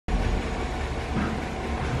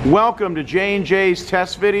Welcome to J&J's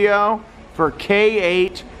test video for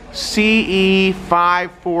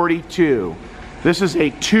K8CE542. This is a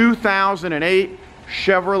 2008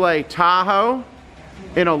 Chevrolet Tahoe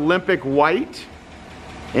in Olympic white.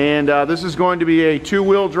 And this is going to be a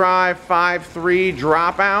two-wheel drive 5.3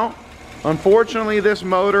 dropout. Unfortunately, this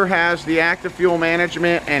motor has the active fuel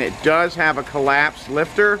management and it does have a collapsed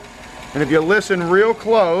lifter. And if you listen real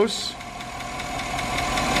close,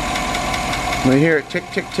 you hear it tick,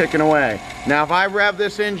 tick, ticking away. Now, if I rev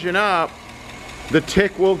this engine up, the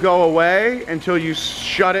tick will go away until you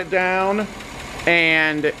shut it down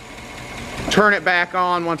and turn it back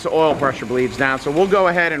on once the oil pressure bleeds down. So we'll go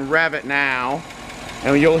ahead and rev it now,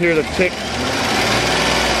 and you'll hear the tick. Keep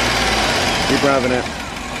revving it.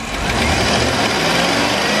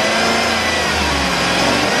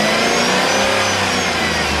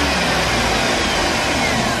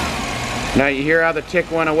 Now you hear how the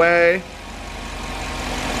tick went away?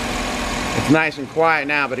 It's nice and quiet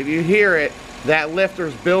now, but if you hear it, that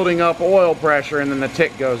lifter's building up oil pressure and then the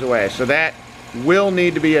tick goes away. So that will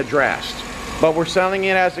need to be addressed. But we're selling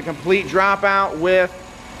it as a complete dropout with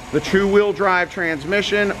the two-wheel drive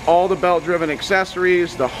transmission, all the belt-driven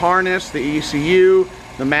accessories, the harness, the ECU,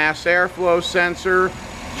 the mass airflow sensor,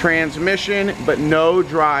 transmission, but no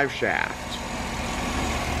drive shaft.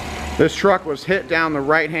 This truck was hit down the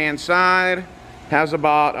right-hand side, has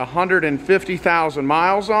about 150,000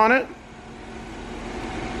 miles on it.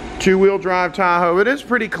 Two-wheel drive Tahoe. It is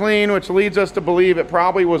pretty clean, which leads us to believe it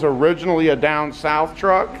probably was originally a down south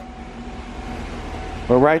truck.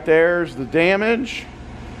 But right there's the damage.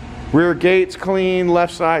 Rear gate's clean,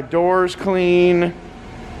 left side door's clean.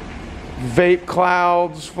 Vape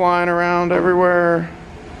clouds flying around everywhere.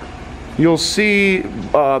 You'll see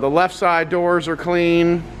the left side doors are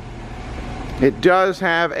clean. It does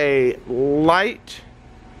have a light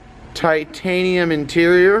titanium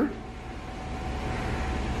interior.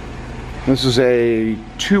 This is a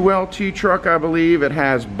 2LT truck, I believe. It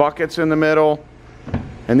has buckets in the middle,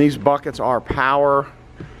 and these buckets are power.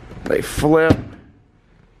 They flip.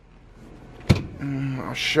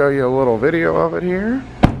 I'll show you a little video of it here.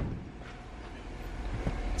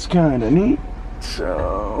 It's kind of neat.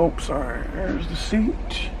 So, oops, sorry. There's the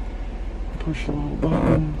seat. Push the little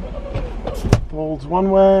button. Folds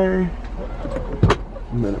one way,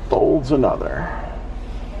 and then it folds another.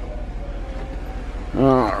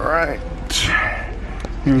 Alright,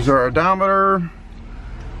 here's our odometer,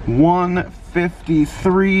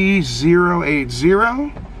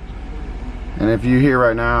 153,080. And if you hear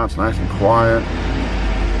right now, it's nice and quiet.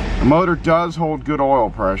 The motor does hold good oil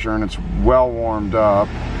pressure and it's well warmed up.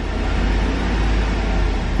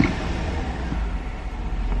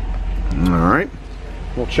 Alright,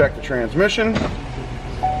 we'll check the transmission.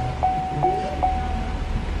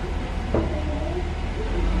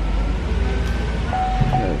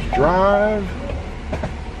 Drive.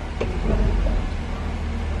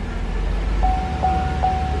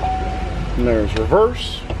 And there's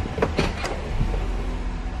reverse.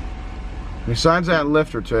 Besides that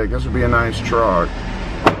lifter tick, this would be a nice truck.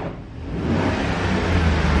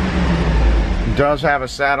 It does have a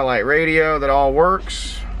satellite radio that all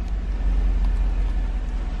works.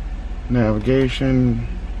 Navigation.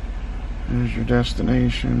 There's your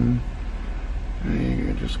destination. And you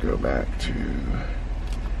can just go back to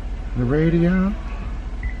the radio.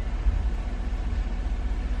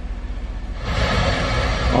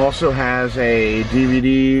 Also has a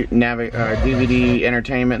DVD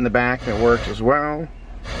entertainment in the back that works as well.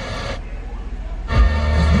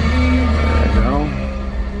 There you go.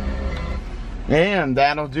 And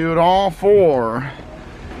that'll do it all for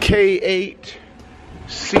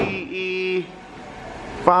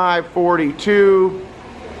K8CE542.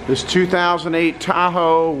 This 2008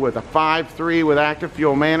 Tahoe with a 5.3 with active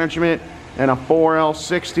fuel management and a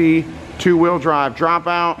 4L60 two-wheel drive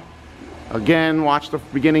dropout. Again, watch the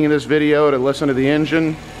beginning of this video to listen to the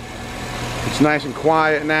engine. It's nice and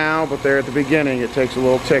quiet now, but there at the beginning it takes a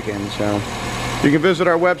little ticking. So you can visit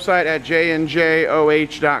our website at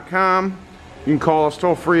jnjoh.com. You can call us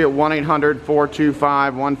toll free at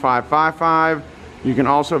 1-800-425-1555. You can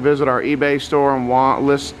also visit our eBay store and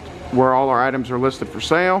list where all our items are listed for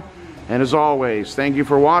sale. And as always, thank you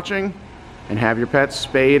for watching, and have your pets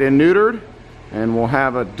spayed and neutered, and we'll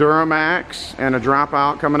have a Duramax and a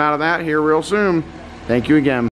dropout coming out of that here real soon. Thank you again.